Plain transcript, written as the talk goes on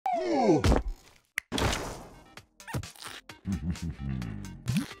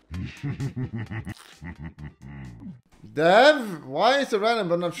Dev, why is it random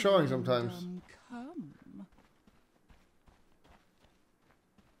but not showing sometimes?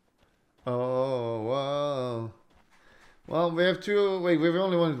 Oh wow. Well, we have two. Wait, we've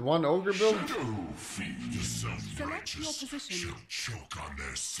only wanted one ogre build. Select your position. Choke on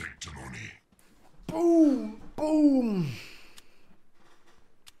their sanctimony. Boom, boom.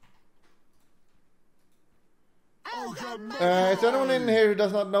 Is there anyone in here who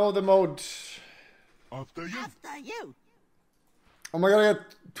does not know the mode? After you. After you. Oh my god, I got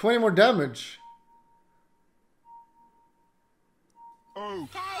 20 more damage. Oh.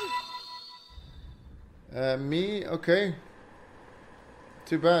 Me? Okay.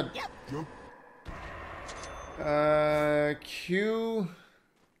 Too bad. Yep. Q.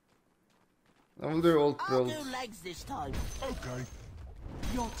 I will do ult I'll build. do legs this time. Okay.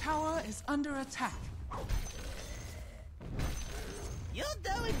 Your tower is under attack. You're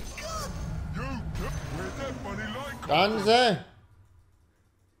doing good. Where's that funny line? Danze.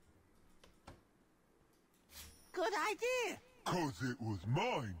 Good idea. 'Cause it was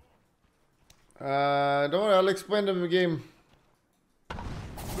mine. Don't worry, I'll explain the game. Let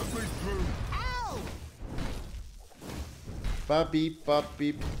me through. Ow! Ba beep, ba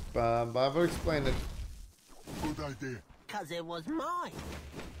beep, ba. I will explain it. Good idea. 'Cause it was mine.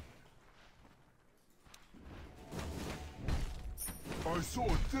 I saw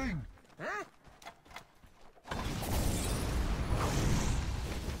a thing. Huh?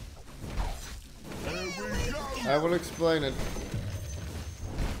 There we go. I will explain it.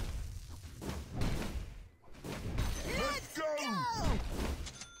 Let's go.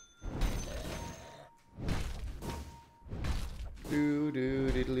 Do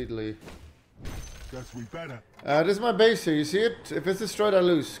diddly diddly. Guess we better. This is my base here. You see it? If it's destroyed, I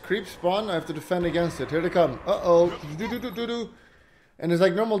lose. Creep spawn. I have to defend against it. Here they come. Uh-oh. Do. And it's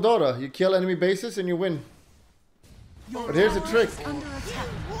like normal Dota. You kill enemy bases and you win. But here's the trick. Under attack.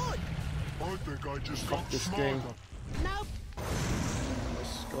 I think I just got This smarter. game. Nope.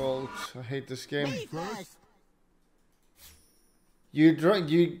 Skull. I hate this game. Me first.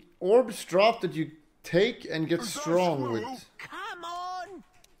 You orbs drop that you take and get strong with. Come on.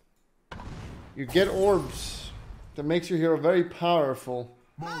 You get orbs that makes your hero very powerful.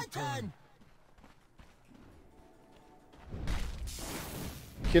 My turn.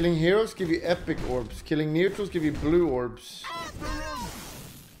 Killing heroes give you epic orbs. Killing neutrals give you blue orbs.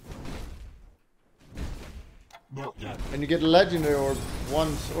 Not yet. And you get legendary orb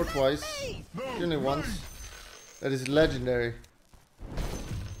once or twice. No, Only no. once. That is legendary.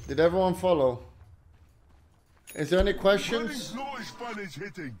 Did everyone follow? Is there any questions? Running's not as fun as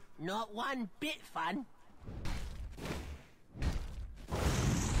hitting. Not one bit fun.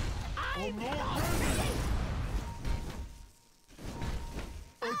 I'm not ready.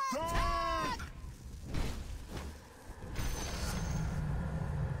 Attack!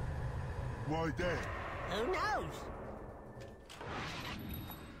 Why there? Who knows?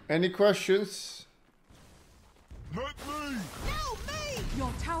 Any questions? Let me! No, me.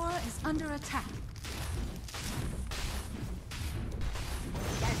 Your tower is under attack.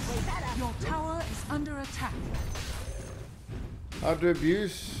 Guess we better. Your tower is under attack. How to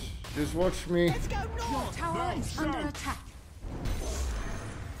abuse? Just watch me. Let's go Your north. tower is No, under no. attack.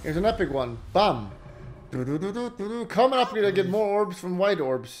 Here's an epic one. Bam! Common upgrade, I get more orbs from white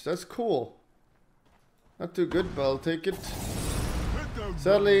orbs. That's cool. Not too good, but I'll take it. Hit them.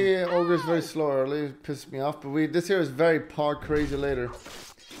 Sadly, Ogre is very slow early. It pissed me off, but this here is very power crazy later.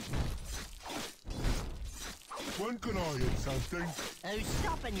 When can I hit something? Who's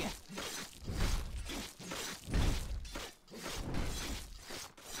stopping you?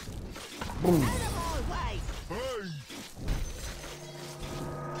 Boom. Out of my way.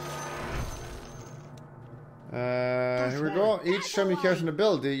 Hey! Here we go. Each time you cast an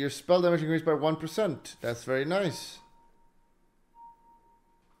ability, your spell damage increases by 1%. That's very nice.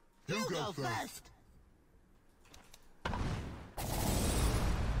 You You go go first.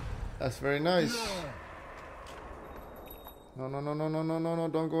 That's very nice. No,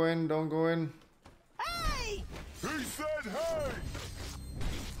 don't go in, don't go in. Hey! He said hey!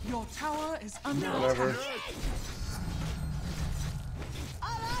 Your tower is under Whatever. attack.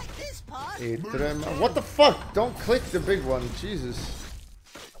 I like this part. What the fuck? Don't click the big one, Jesus.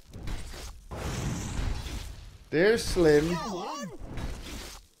 There's Slim. Go on.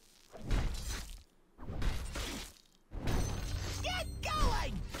 Get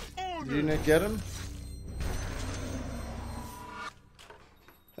going. Did you not get him?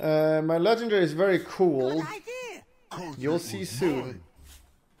 My legendary is very cool. Good idea. 'Cause You'll it see was soon. mine.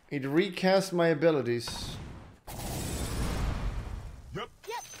 It recasts my abilities.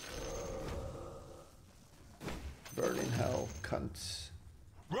 Burning hell, cunts.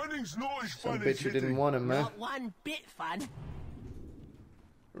 Running's not as Some fun bitch as who didn't hitting. want him, man. Not one bit fun.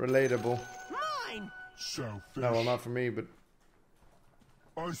 Relatable. Mine. Selfish. No, well, not for me, but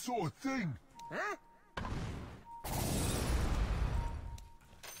I saw a thing. Huh?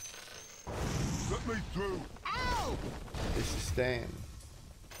 Let me through. Ow! this is Stan.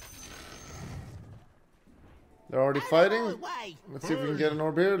 They're already Out of fighting. my way. Let's see if we can get an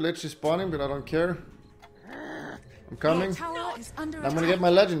orb here. Lich is spawning, but I don't care. I'm coming. Your tower is under I'm attack. gonna get my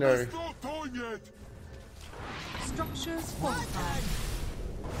legendary. It's not time yet. Structures fortified.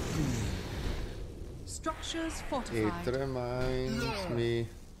 Structures It fortified. reminds me.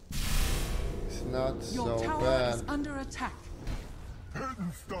 It's not Your so tower is bad. under attack.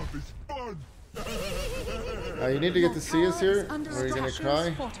 Hitting stuff is fun. You need to get to see us here, or you're gonna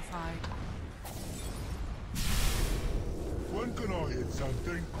cry. Fortified. When can I hit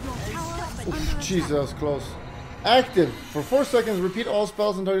something? Your tower is under attack. Jesus, that was close. Active. For 4 seconds, repeat all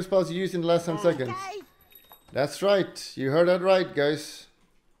spells and target spells you used in the last 10 seconds. Okay. That's right. You heard that right, guys.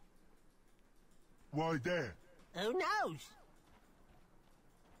 Why there? Who knows?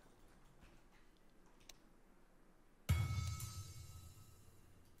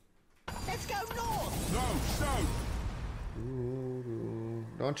 Let's go north. No, south.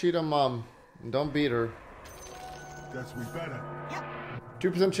 Don't cheat on mom. And don't beat her. Guess we better. Yep.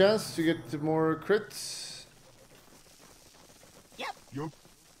 2% chance to get more crits. Yep. Yup.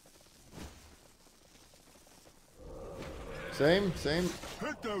 Same.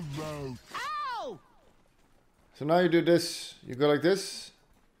 Hit the road. Ow! So now you do this. You go like this.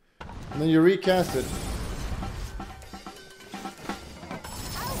 And then you recast it.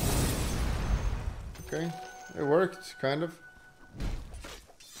 Okay. It worked, kind of.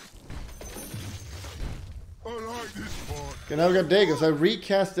 I like this part. Okay, now we got Dagon. So I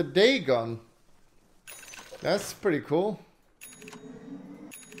recasted Dagon. That's pretty cool.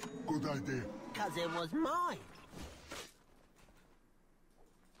 Good idea. Because it was mine.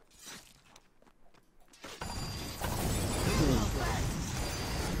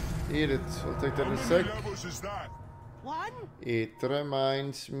 Eat it. We'll take that in a How sec. many levels is that? One. It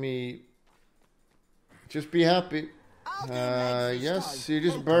reminds me. Just be happy. I'll do legs this Yes, time. you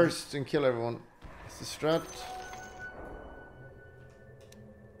just burst and kill everyone. It's the strat.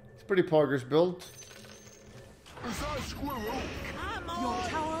 It's pretty poggers build. Is that a squirrel? Come Your on.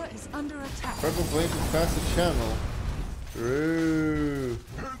 tower is under attack. Purple flame to pass the channel. True.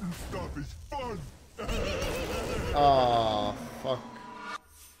 Hitting stuff is fun. Ah, fuck.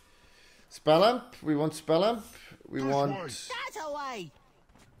 Spellamp. We want Spellamp. We This want. way. That away.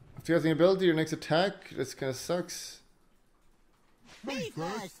 If you have the ability, your next attack. This kind of sucks. Me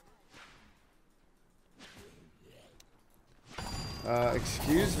first.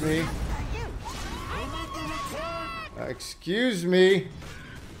 Excuse me. You. Excuse me.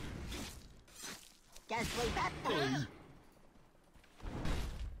 Guess we better.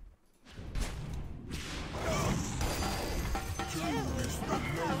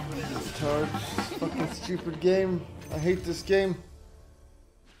 Charge. Fucking stupid game. I hate this game.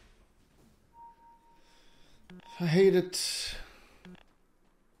 I hate it.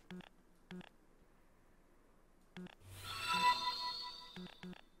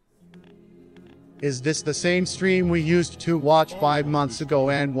 Is this the same stream we used to watch 5 months ago,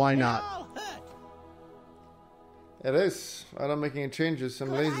 and why not? All hurt. It is. I'm not making any changes. I'm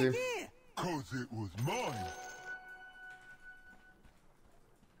Good lazy. idea. Cause it was mine.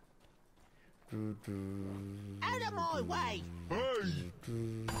 Out of my way. Hey,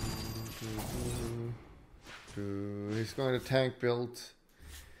 He's going to tank build. It's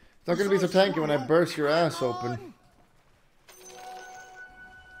not going to be so tanky when I burst your ass open.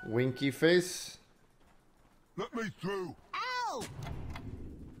 Winky face. let me through. Ow!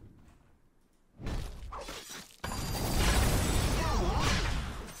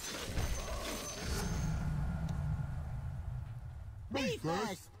 Me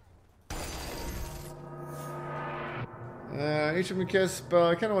first. Each of them cast spell.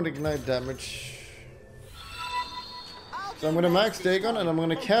 I kind of want to ignite damage. I'll So I'm do going to legs max this Dagon and I'm going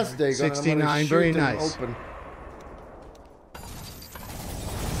to cast Dagon. 69, and I'm gonna very shoot him nice. Open. I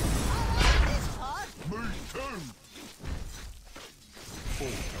like this part. Me too. Oh,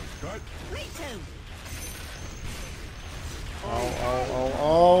 that. Me too.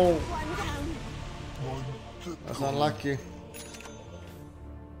 Oh. One down. One to That's go. unlucky.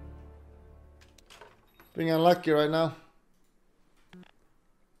 Being unlucky right now.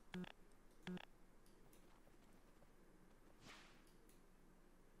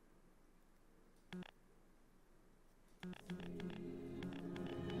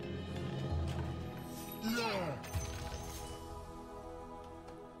 Yeah.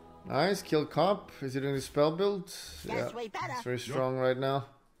 Nice, kill cop. Is he doing the spell build? Yeah, we better. it's very strong right now.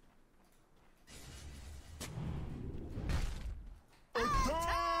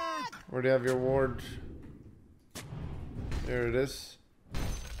 Attack! Where do you have your ward? There it is.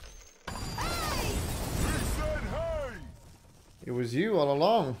 He said hey! It was you all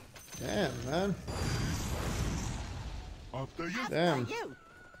along. Damn, man. After you. Damn. You.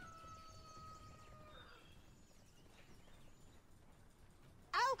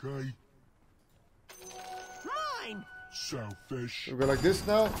 Okay. Mine. Selfish. We go like this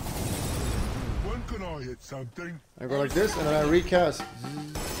now. When can I hit something? I go like this and then I recast.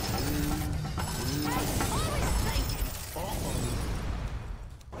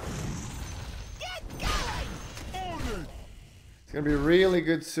 Get going. On it! It's gonna be really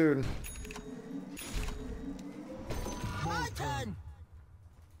good soon. My turn.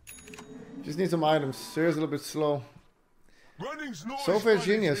 Just need some items. Sarah's a little bit slow. Running's not So as far fun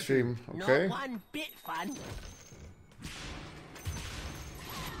genius as hitting. stream. Okay. Not one bit fun.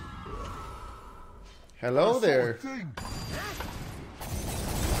 Hello there. Thing.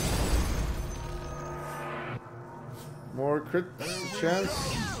 More crit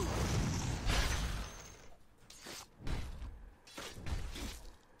chance.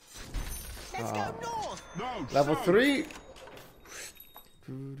 Let's go north. No, Level south. 3.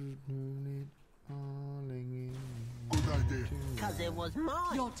 Good idea. Cause it was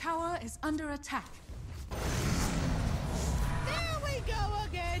mine. Your tower is under attack. There we go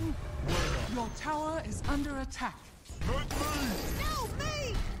again. Your tower is under attack. Not me! No,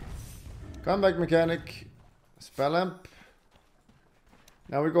 me. Comeback mechanic. Spell amp.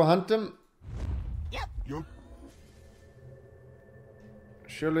 Now we go hunt him. Yep. Yup.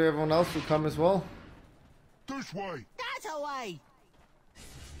 Surely everyone else will come as well. This way. That away.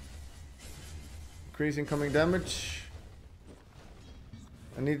 Increase incoming damage.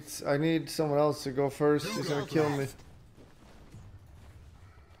 I need someone else to go first. He's gonna kill me.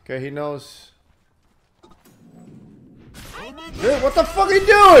 Okay, he knows. Dude, what the fuck are you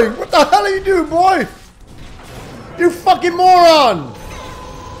doing? What the hell are you doing, boy? You fucking moron!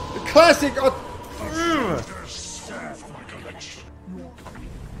 The classic.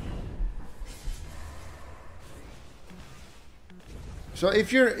 So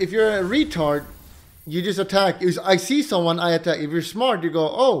if you're a retard, you just attack. I see someone, I attack. If you're smart, you go,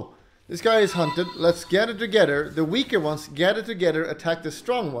 oh, this guy is hunted. Let's get it together. The weaker ones get it together. Attack the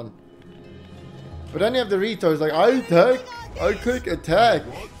strong one. But then you have the retards like, I attack. I click attack.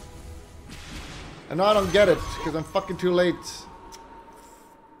 And now I don't get it because I'm fucking too late.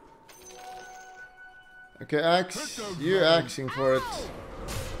 Okay, axe. You're axing for it.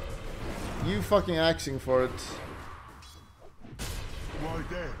 You fucking axing for it. Right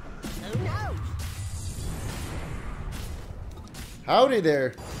there. Who knows? Howdy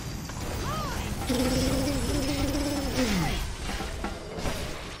there.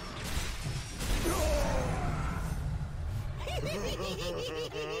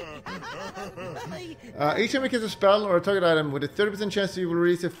 Each time you cast a spell or a target item with a 30% chance you will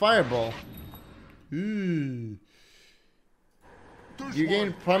release a fireball. Ooh. You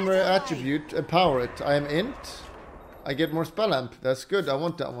gain primary attribute, empower it. I am int. I get more spell amp. That's good. I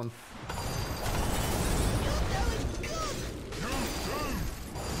want that one.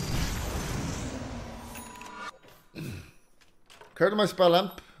 Current my spell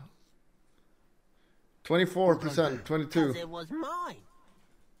amp. 24%, 22. Cause it was mine.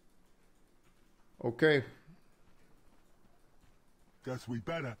 Okay. Guess we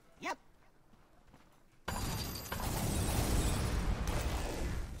better. Yep.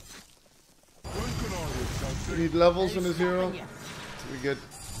 When can I hit something? We need levels in Who's this hero. stopping you? So we get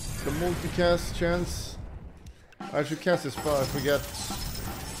the multicast chance. I should cast this spell, I forget.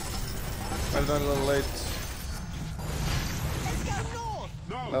 I've done a little late. Let's go north.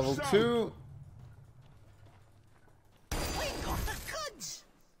 No, Level south. 2. We got the goods.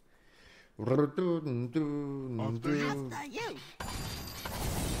 After you. After you.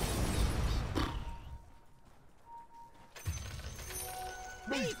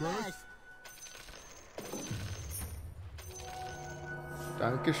 Me first.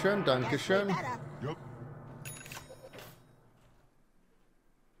 Dankeschön, Dankeschön. Better. Yup.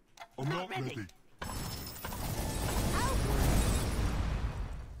 I'm not ready.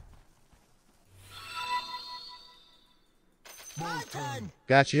 My turn.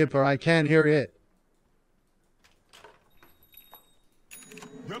 Gotcha, but I can't hear it.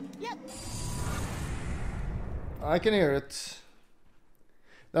 Yep. Yep. I can hear it.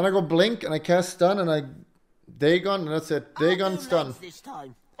 Then I go blink and I cast stun and I Dagon and that's it. Dagon I'll do stun. legs this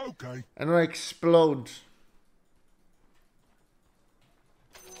time. Okay. And then I explode.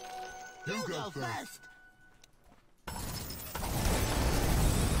 You You go go first. first.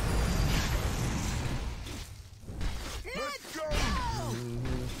 Let's go.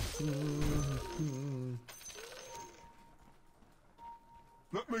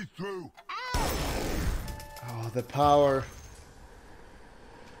 Let me through. Oh, the power.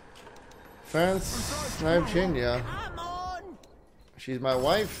 Fans, Knife Chin, yeah. Come on. She's my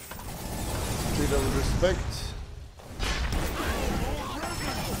wife. Treat her with respect.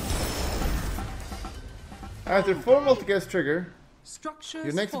 After 4 multicast trigger, Structures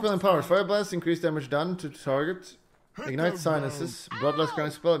your next ability powers Fire Blast, increase damage done to target, ignite sinuses, Bloodlust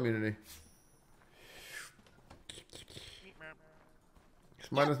grants spell immunity.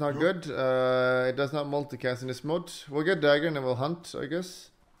 Smite is not good. It does not multicast in this mode. We'll get dagger and then we'll hunt, I guess.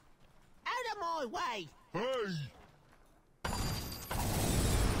 Out of my way. Hey.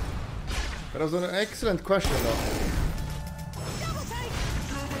 That was an excellent question, though. Double take.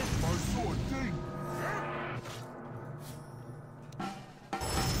 My sword ding.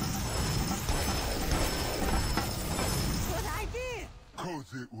 Good idea.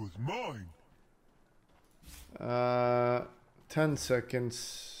 'Cause it was mine. 10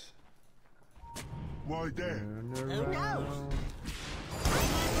 seconds. Why there? Turn Who knows? around.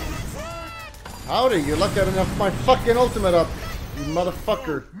 Howdy, you lucked out enough my fucking ultimate up, you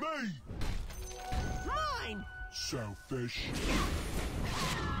motherfucker. Me. Mine. Selfish.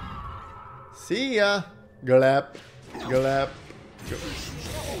 See ya. Glap. Glap.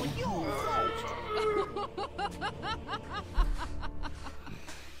 Oh, your fault.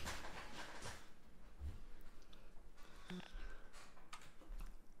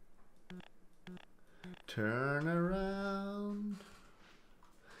 Turn around.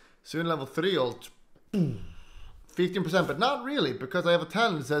 Soon level 3 ult. 15%, but not really, because I have a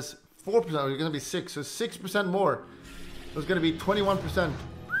talent that says 4%, it's gonna be 6, so 6% more. So it's gonna be 21%.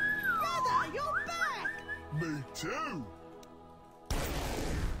 Brother, you're back. Me too.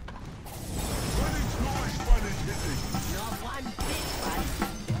 When it's nice, when it's hitting. Not one bit,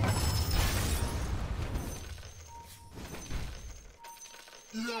 mate.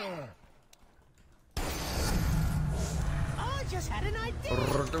 Yeah. I just had an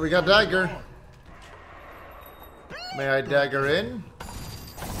idea. We got dagger. May I dagger in?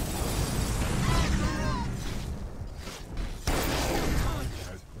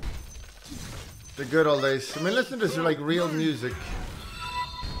 The good old days. I mean, listen to this, like real music.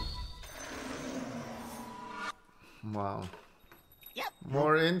 Wow. Yep.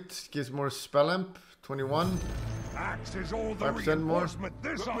 More int gives more spell amp. 21. Axe is all the 5% more. reinforcement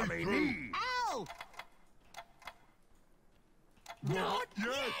this army needs. Ow. Not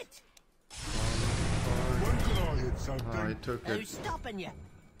yet. When can I hit something? Oh, he took Who's it. stopping you?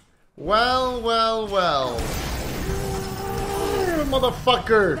 Well, well, well.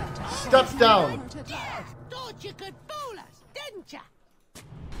 Motherfucker! Step down. Yes. Thought you could fool us, didn't you?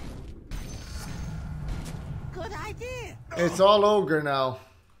 Good idea. It's all Ogre now.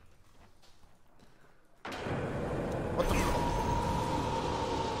 What the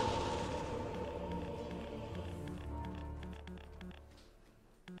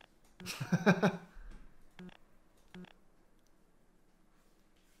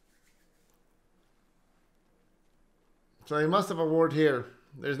So he must have a ward here.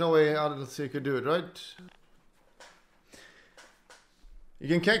 There's no way LLC could do it, right? You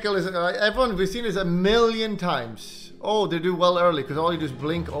can cancel this. Everyone, we've seen this a million times. Oh, they do well early because all you do is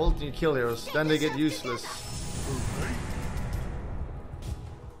blink, ult, and you kill heroes. Then they get useless.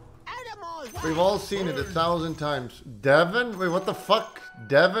 Out of my way. We've all seen it 1,000 times. Devon? Wait, what the fuck?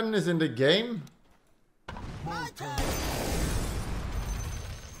 Devon is in the game? My turn.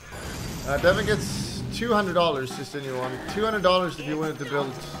 Devon gets $200, just anyone. $200 if you wanted to build.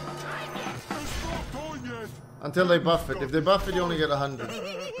 It's not done yet. Until they buff it. If they buff it, you only get 100.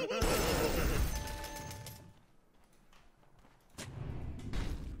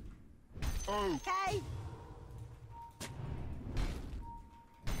 Oh, Okay.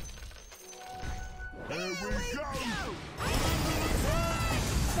 here we go.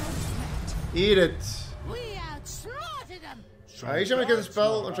 Eat it. We outsmarted them. Each time I get a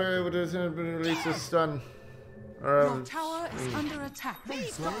spell, I'll try with this and release this stun. Your tower is under attack.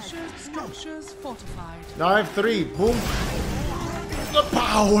 Structures fortified. Now I have 3. Boom. The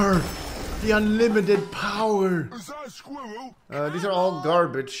power. The unlimited power. Is that a squirrel? These are all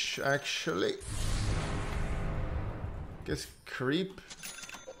garbage, actually. Guess creep.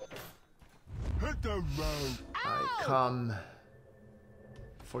 Hit the road. I come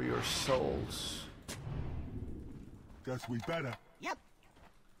for your souls. Guess we better. Yep.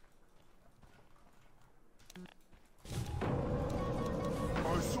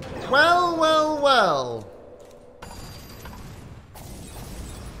 I saw. Well, well, well.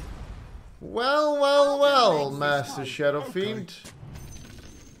 Well, well, well, Master Shadow Fiend.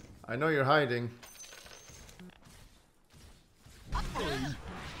 I know you're hiding.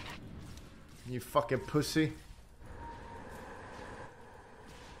 You fucking pussy.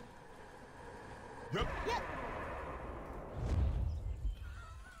 Yep.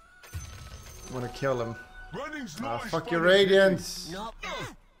 I'm gonna kill him. Running's Ah, nice, fuck but your it's radiance. Not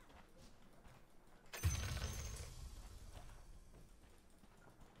bad.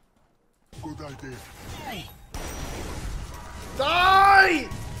 good idea. Die!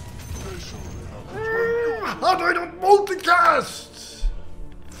 This only happens How do I not multicast?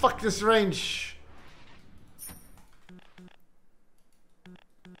 Fuck this range.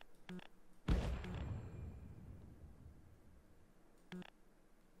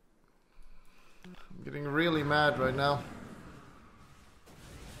 I'm getting really mad right now.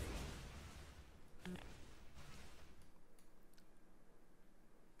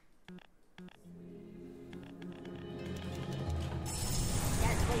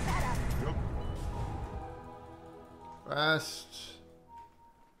 Yes, we better. Yep. Fast.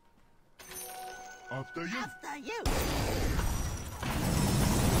 After you. After you.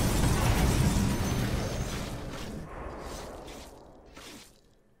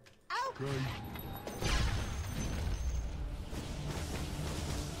 Oh, Okay.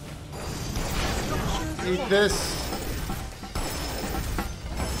 Eat this.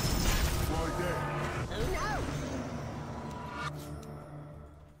 Right there. who knows?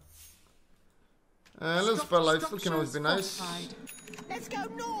 A little spell life still can always be nice. Structures Let's go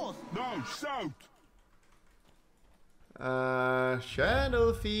north. No, south.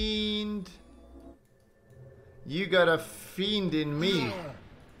 Shadow Fiend. You got a fiend in me.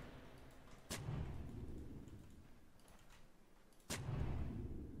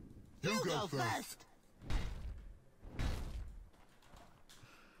 You You go go first. first.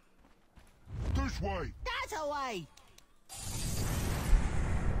 This way. That away.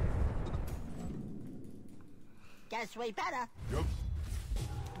 Guess we better. Yep.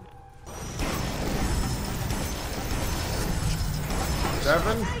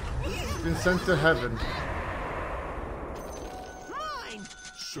 Seven? Been sent to heaven. Mine.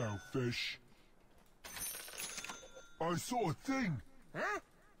 Selfish. I saw a thing. Huh?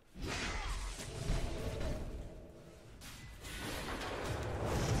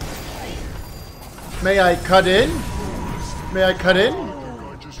 May I cut in? May I cut in?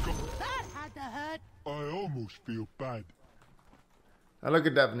 I just got. That had to hurt. I almost feel bad. I look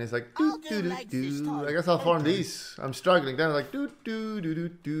at Devin, he's like, I'll doo do doo doo legs this doo. time. I guess I'll farm these. I'm struggling. Then I'm like, doo doo doo doo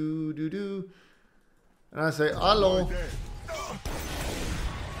doo doo doo. And I say, hello. Right there.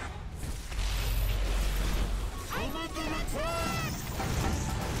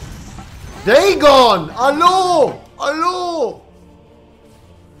 They gone! Hello! Hello!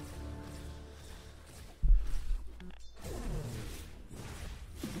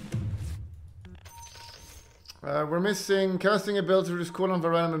 We're missing casting ability to reduce cooldown of a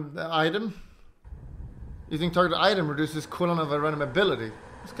random item. Using target item reduces cooldown of a random ability.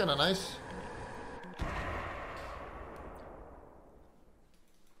 That's kind of nice.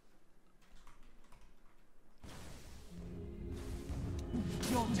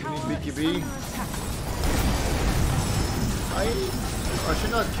 Your tower BKB. is under attack. I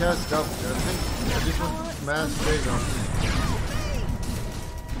should not cast up. I think I just want mass Dagon.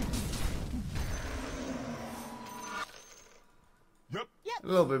 Yep. A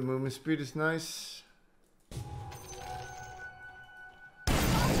little bit of movement speed is nice. Me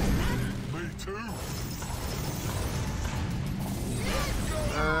too.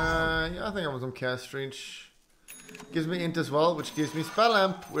 Yeah, I think I want some cast range. Gives me int as well, which gives me spell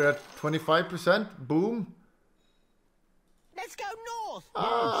amp. We're at 25%. Boom. Let's go north.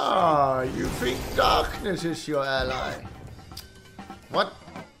 Ah, you think darkness is your ally? What?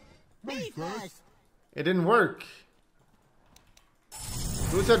 Me first. It didn't work.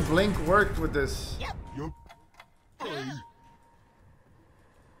 Who said Blink worked with this? Yep. Yep. Hey.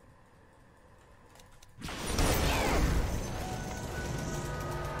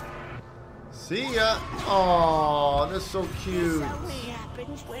 See ya. Oh, that's so cute. This only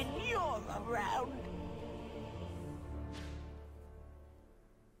happens when you're around.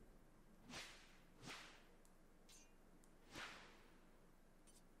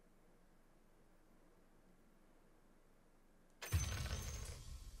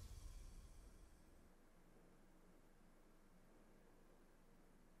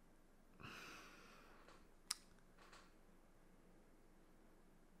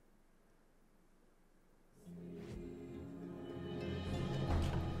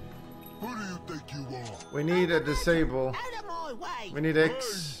 think you are? We need a disable. Out of my way. We need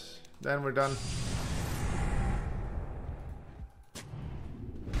X. Then we're done.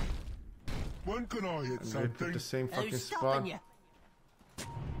 When can I hit I'm gonna put something? the same fucking Who's spot. stopping you?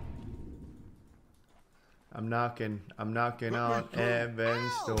 I'm knocking on Ow.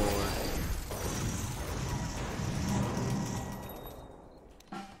 Evan's door.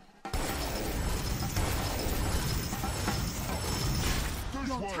 This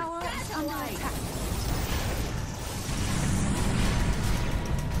Your way. tower is under attack.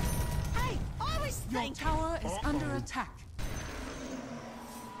 Hey, I was Your thinking. tower is under attack.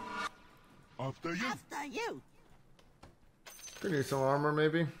 After you. After you. Could use some armor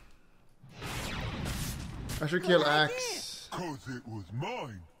maybe. I should kill Good idea. Axe. Cause it was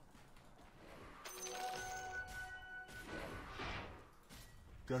mine.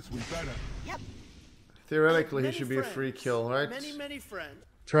 Guess we better. Yep. Theoretically, he Many should be a friends. free kill, right? Many friends.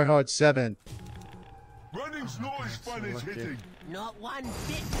 Tryhard 7. Running's not as fun as lucky. hitting. Not one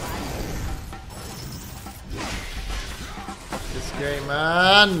bit fun. This game,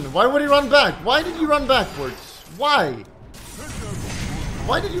 man. Why would he run back? Why did you run backwards? Why?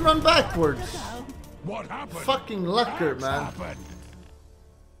 Why did you run backwards? What happened? Fucking lucker, What's man. happened?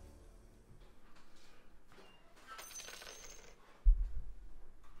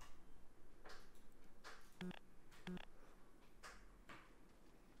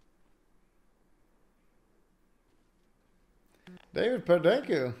 David, thank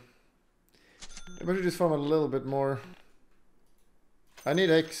you. I better just farm a little bit more. I need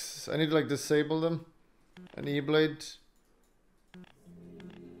X. I need to like disable them. An E-blade.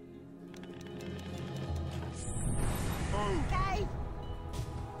 Okay.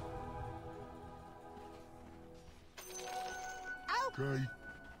 Oh, Okay.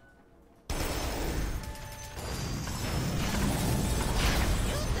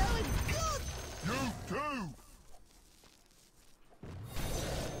 you're doing good. You too.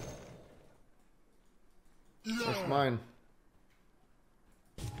 That's mine.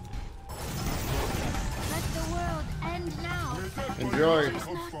 Let the world end now. Where's that Enjoy. money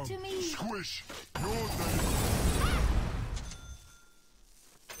come Not from? to me. Squish. Your turn.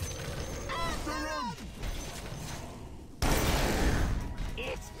 After him.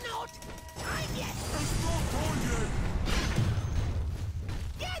 It's not time yet. It's not on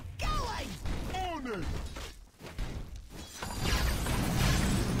Get going. yet. On it.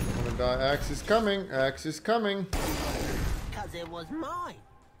 I'm gonna die. Axe is coming. Axe is coming. Because it was mine.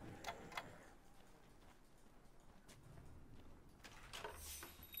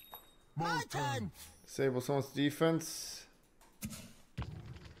 My turn. Disable someone's defense.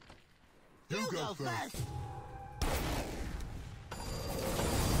 You go first.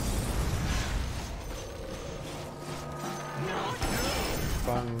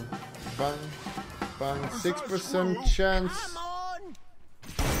 Bang, bang, bang. 6% chance. Come on.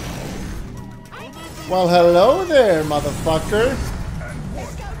 Well, hello there, motherfucker.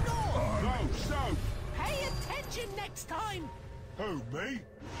 Let's go north. No, south. Pay attention next time. Who, me?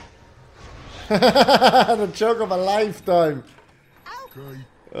 The joke of a lifetime. Okay.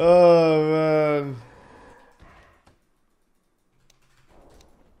 Oh, man.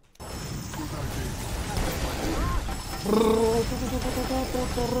 Good idea.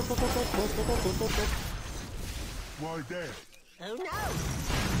 Why there? Who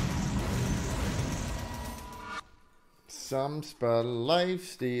knows? Some spell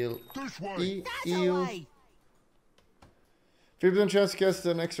lifesteal. This way. That's Ew. away. 50% chance to cast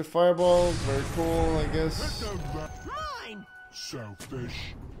an extra fireball. Very cool, I Let guess. them back. Mine.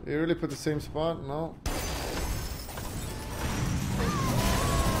 Selfish. You really put the same spot? No.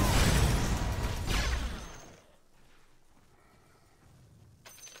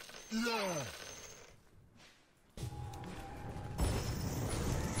 Yeah.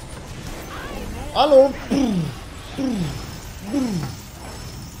 Hello.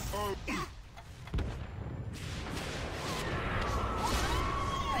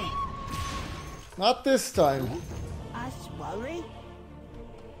 Not this time. Us worry?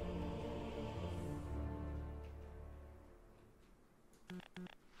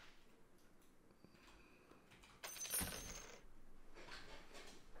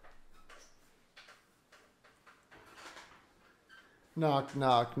 Knock,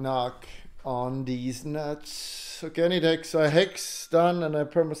 knock, knock on these nuts. Okay, I need Hex. So I Hex done and I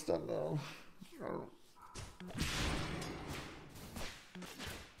perma-stun now. Oh.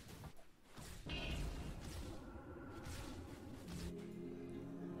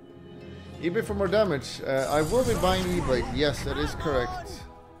 eBay for more damage. I will be buying eBay. Yes, that is correct.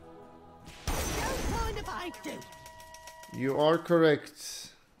 Don't mind if I do. You are correct.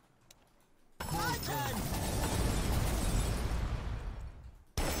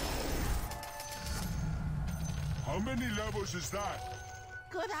 How many levels is that?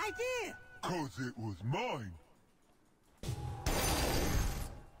 Good idea. 'Cause it was mine.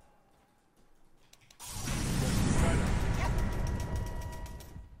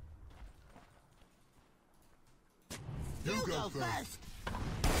 You go first.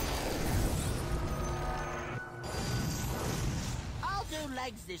 I'll do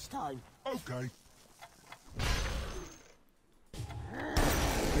legs this time. Okay.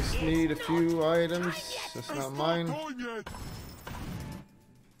 Just need a few items. That's It's not mine. time yet.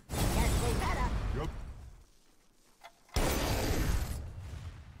 Guess we better. Yep.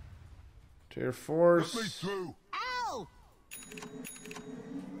 Tier Let me 4s. through. Ow!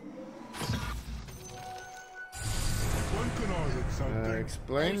 When can I hit something?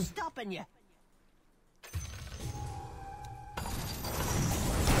 Explain. Who's stopping you?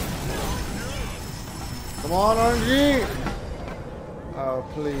 Come on, RNG! Oh,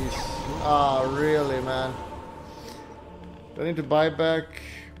 please. Ah, really, man. Do I need to buy back?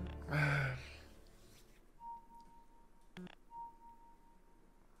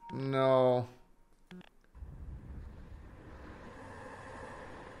 No.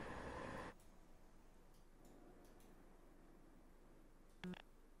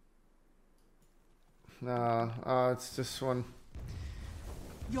 No, it's this one.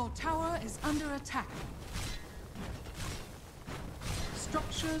 Your tower is under attack.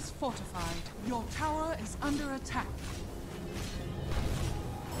 Structures fortified. Your tower is under attack.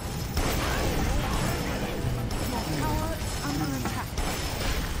 Your tower is under attack.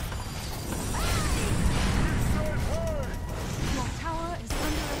 Your tower is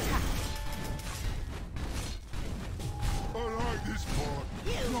under attack. I like this part.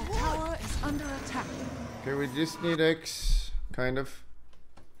 Your tower is under attack. Okay, we just need X, kind of.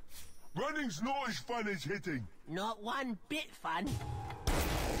 Running's not as fun as hitting. Not one bit fun.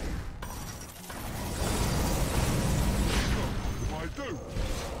 I do.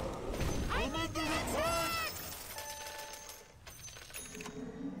 I'm under attack.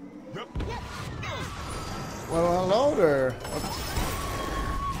 Yep. Well, hello there.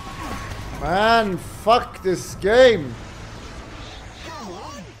 Man, fuck this game.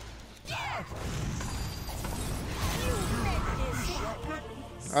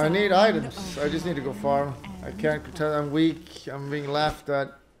 I need items. I just need to go farm. I can't pretend I'm weak. I'm being laughed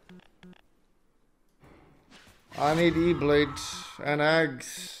at. I need E-blade and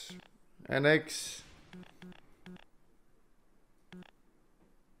eggs and X.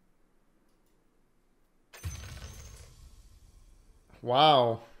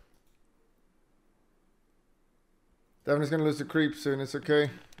 Wow. Devin's gonna lose the creep soon. It's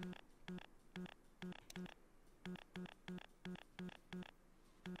okay.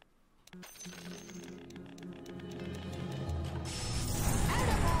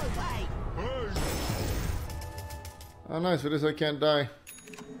 Oh, nice. With this, I can't die.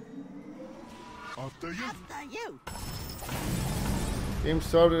 After you. After you. Game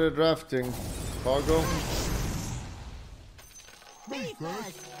started at drafting. Pogo. Me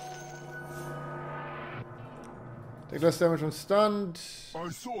first. Take less damage when stunned. I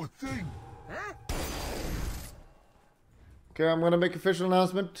saw a thing. Huh? Okay, I'm gonna make official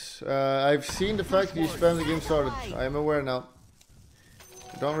announcement. I've seen the fact that you spam the game started. I am aware now.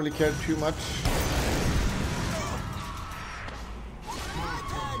 I don't really care too much.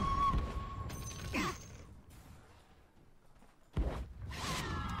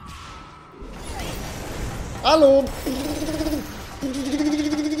 Hello! Let's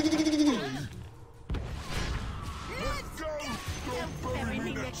go. Don't bury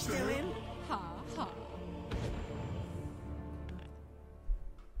me next to him. Ha ha.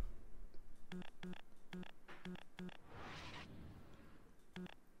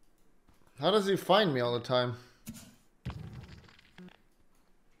 How does he find me all the time?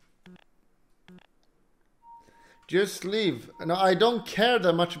 Just leave. No, I don't care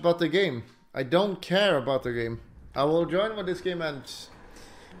that much about the game. I don't care about the game. I will join when this game ends.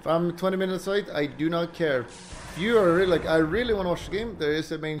 If I'm 20 minutes late, I do not care. If you are really like, I really want to watch the game, there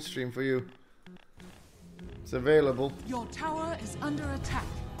is a mainstream for you. It's available. Your tower is under attack.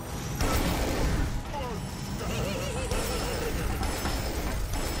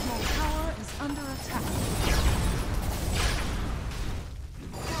 Your tower is under attack.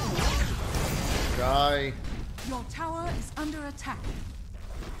 Die. Your tower is under attack.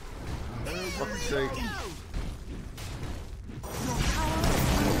 Fuck's sake. Your tower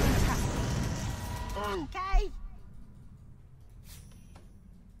is under attack. Okay.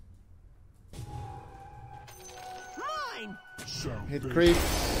 Mine. Hit creep.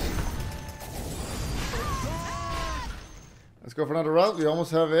 Let's go for another route. We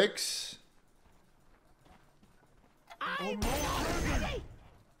almost have X.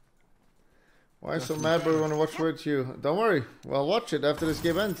 Why so mad, but we want to watch with you? Don't worry, we'll watch it after this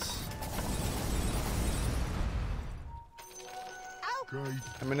game ends. Okay.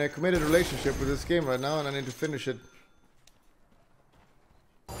 I'm in a committed relationship with this game right now, and I need to finish it.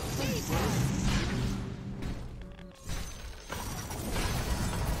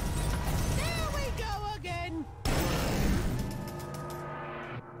 There we go again.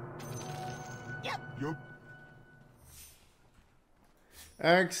 Yep. Yup.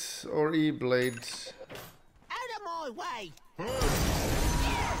 Axe or E-blades? Out of my way.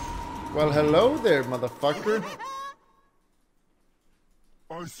 Well, hello there, motherfucker.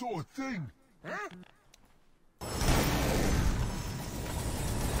 I saw a thing. Huh?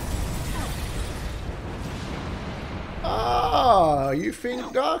 Ah, you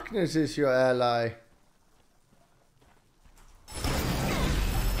think darkness is your ally?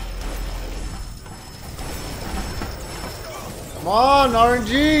 Come on,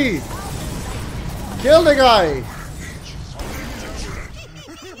 RNG! Kill the guy!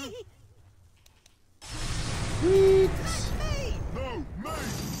 Sweet! No, me.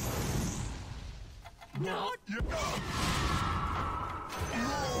 Not Yep.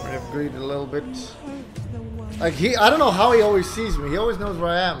 I've greed a little bit. Like I don't know how he always sees me. He always knows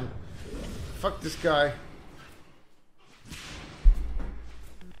where I am. Fuck this guy.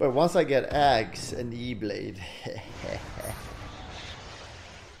 But once I get Axe and E-blade.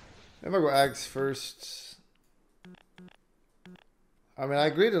 Maybe I go Axe first. I mean, I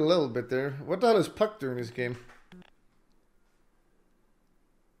agreed a little bit there. What the hell is Puck doing this game?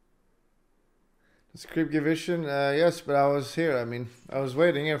 Does creep give vision? Yes, but I was here. I mean, I was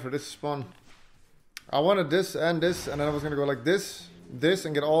waiting here for this spawn. I wanted this, and then I was gonna go like this,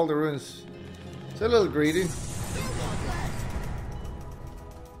 and get all the runes. It's a little greedy.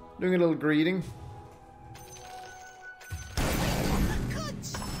 Doing a little greeting.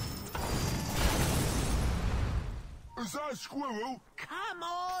 Is that a squirrel? come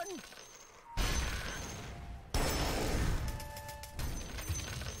on.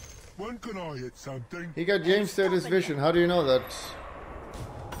 When can I hit something? He got James status vision. How do you know that?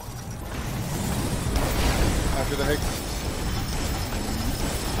 After the hex.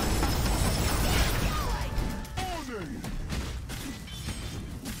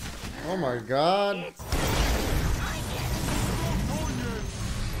 Oh my god.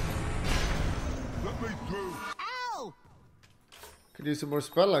 Let me through. Ow! Could use some more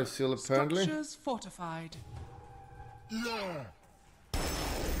spell life seal apparently. Structures fortified. Yeah.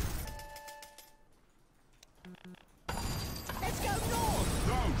 Let's go north.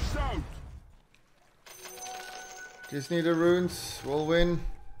 No, south. Just need the runes. We'll win.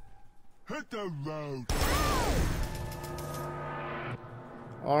 Hit the road.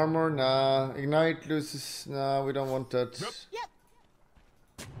 Armor, nah. Ignite loses, nah. We don't want that. Yep. Yep.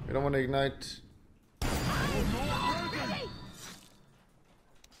 We don't want to ignite.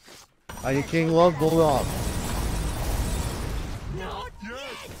 Are you King Love Bulldog? Not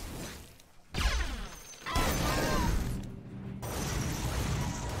Yes.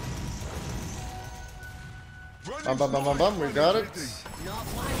 Bum bum bum bum bum. We got it. not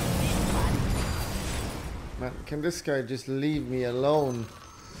one of this Man, can this guy just leave me alone?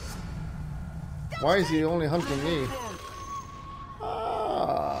 Why is he only hunting me?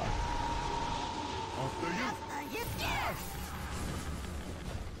 Ah. After you. one. You dare.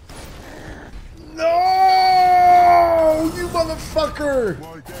 No! You motherfucker!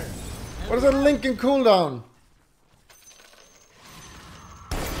 Why there? What is that Lincoln cooldown?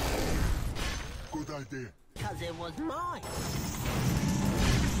 Good idea. Because it was mine.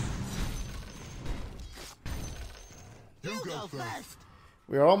 You You go go first. first.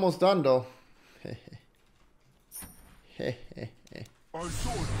 We are almost done though. I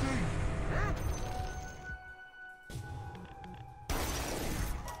saw a thing.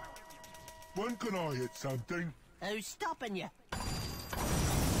 When can I hit something? Who's stopping you? Okay,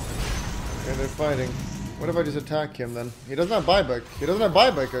 they're fighting. What if I just attack him then? He doesn't have buyback. He doesn't have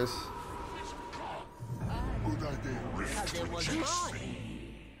buyback, guys. Good idea. Because it was mine.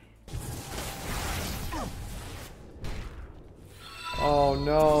 Oh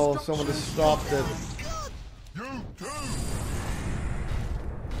no, someone just stopped it. You too.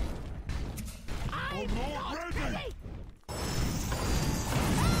 I'm not ready.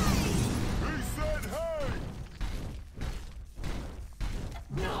 He said hey.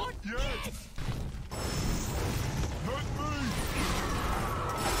 Not Yet. Let me.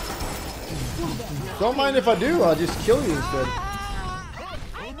 Don't mind if I do, I'll just kill you instead.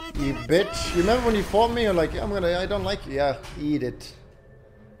 You bitch. You remember when you fought me? You're like, I don't like you. Yeah, eat it.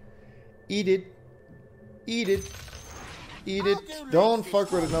 Eat it. Eat it. Eat it. Don't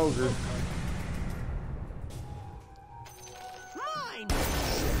fuck with an ogre. Mine.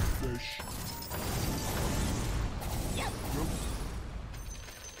 Fish.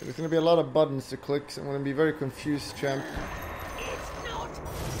 There's gonna be a lot of buttons to click, so I'm gonna be very confused, champ. It's not.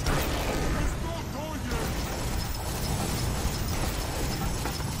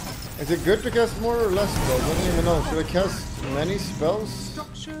 Is it good to cast more or less spells? I don't even know. Should I cast many spells?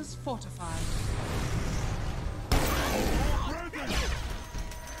 Structures fortified.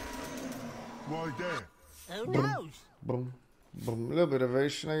 Why there? Who knows? Boom. Boom. A little bit of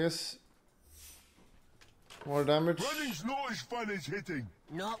evasion, I guess. More damage. Running's not as fun as hitting.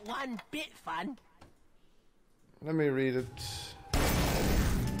 Not one bit fun. Let me read it.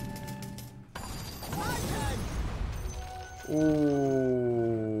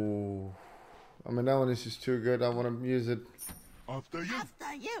 Ooh. I mean, that one is just too good. I want to use it. After you.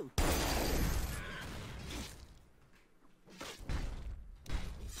 After you.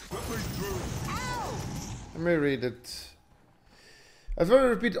 Let me through. Ow! Let me read it. I've already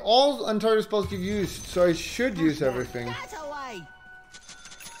repeat all entire spells you've used, so I should use everything. That away.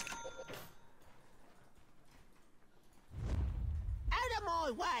 Out of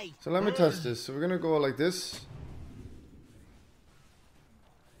my way. So let me test this. So we're gonna go like this.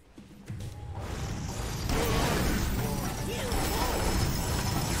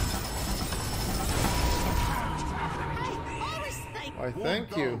 Why,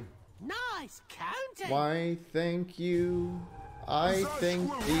 thank you. Nice counting. Why, thank you. I thank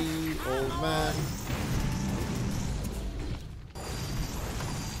thee, old man.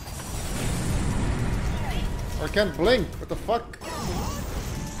 I can't blink. What the fuck?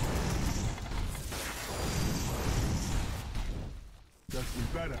 That's be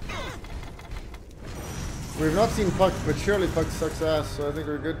better. We've not seen Puck, but surely Puck sucks ass, so I think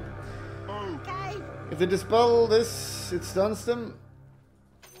we're good. Okay. If they dispel this, it stuns them.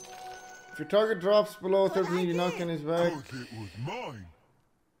 If your target drops below 13, you knock in his back. Thought it was mine.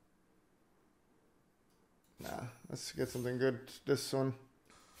 Nah, let's get something good. This one.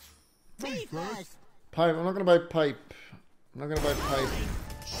 Me first. Pipe. I'm not gonna buy pipe. I'm not gonna buy pipe.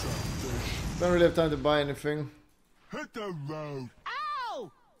 Don't really have time to buy anything. Hit the road.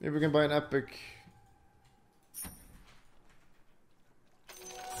 Ow! Maybe we can buy an epic.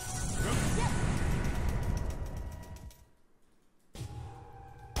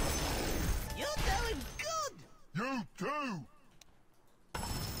 You're doing good. You too.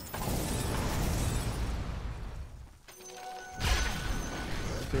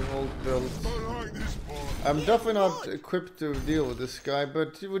 Doing old builds. I like this part. I'm definitely not equipped to deal with this guy,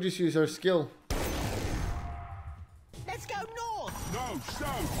 but we'll just use our skill. Let's go north. No,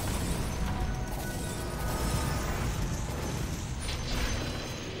 south.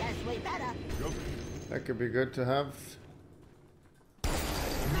 Yes, we better. Yep. That could be good to have.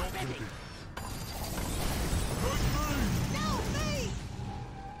 Not ready. No, me.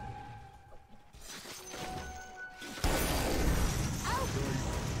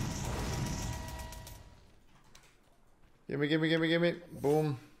 Gimme, gimme, gimme, gimme.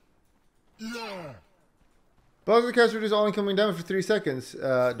 Boom. Yeah. Bowser cast reduce all incoming damage for 3 seconds.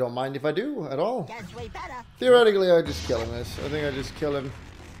 Don't mind if I do at all. Yes, we better. Theoretically, I just kill him. This. I think I just kill him.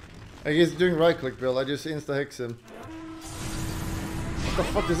 Like he's doing right click build. I just insta hex him. What the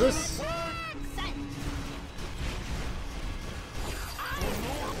fuck is this?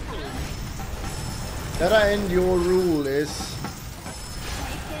 That I end your rule is.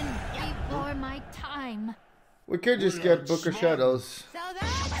 Taken before my time. We could just get Book of Shadows. So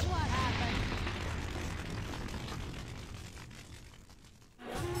that's what happened.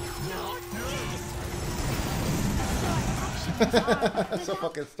 So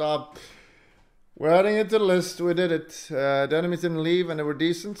fucking stop. We're adding it to the list. We did it. The enemies didn't leave and they were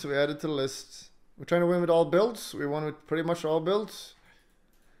decent, so we added to the list. We're trying to win with all builds. We won with pretty much all builds.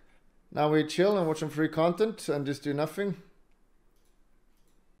 Now we chill and watch some free content and just do nothing.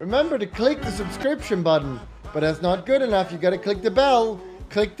 Remember to click the subscription button, but that's not good enough. You gotta click the bell.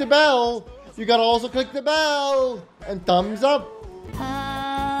 Click the bell. You gotta also click the bell and thumbs up.